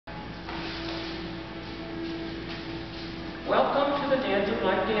Welcome to the Dance of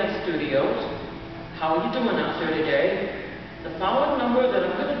Life Dance Studios. How are you doing out there today? The following number that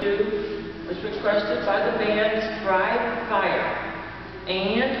I'm going to do was requested by the band Strive Fire.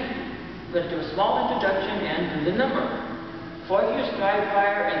 And I'm going to do a small introduction and do the number. For you, Strive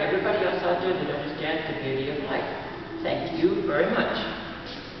Fire, and everybody else out there that understands the beauty of life. Thank you very much.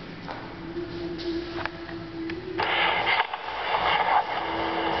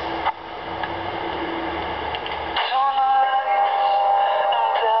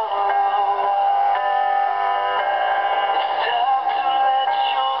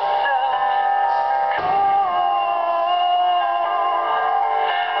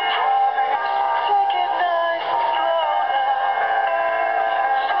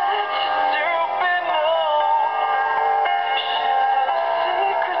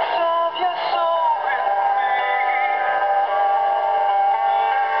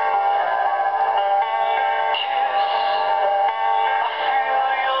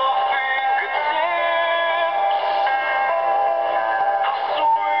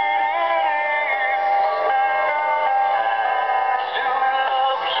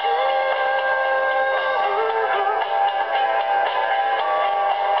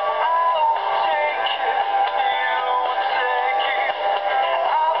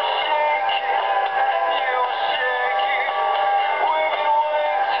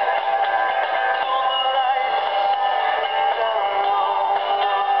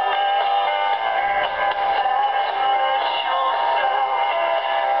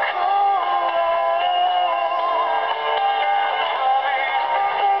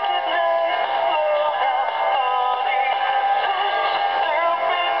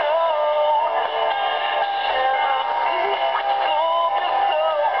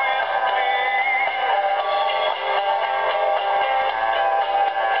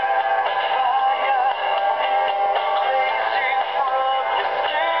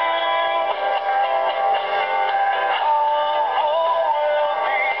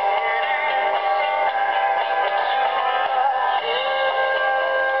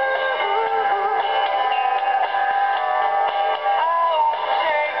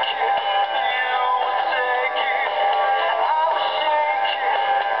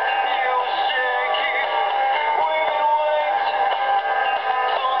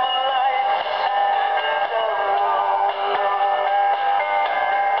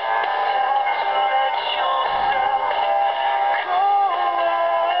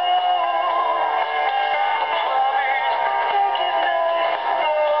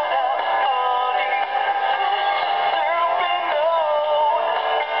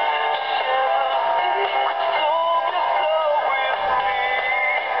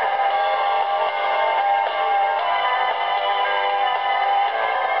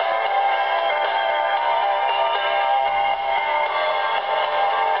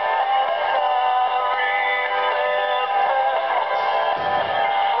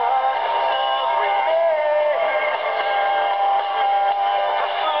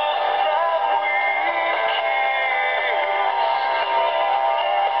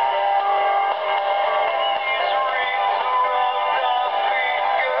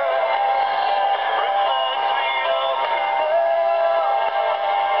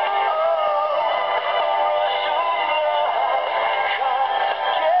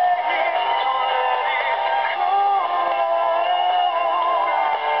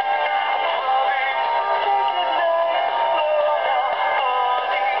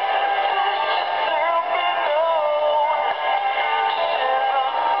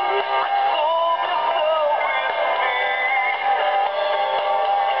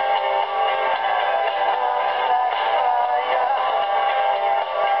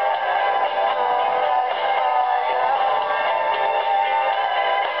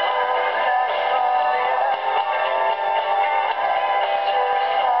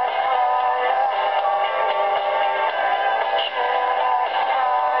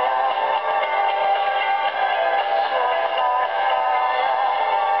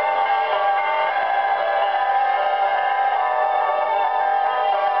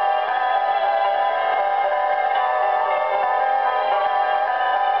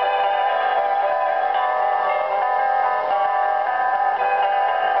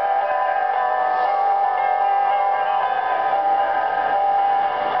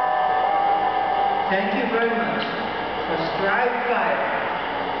 Thank you very much for Strive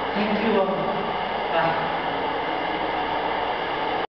Fire. Thank you all. Bye.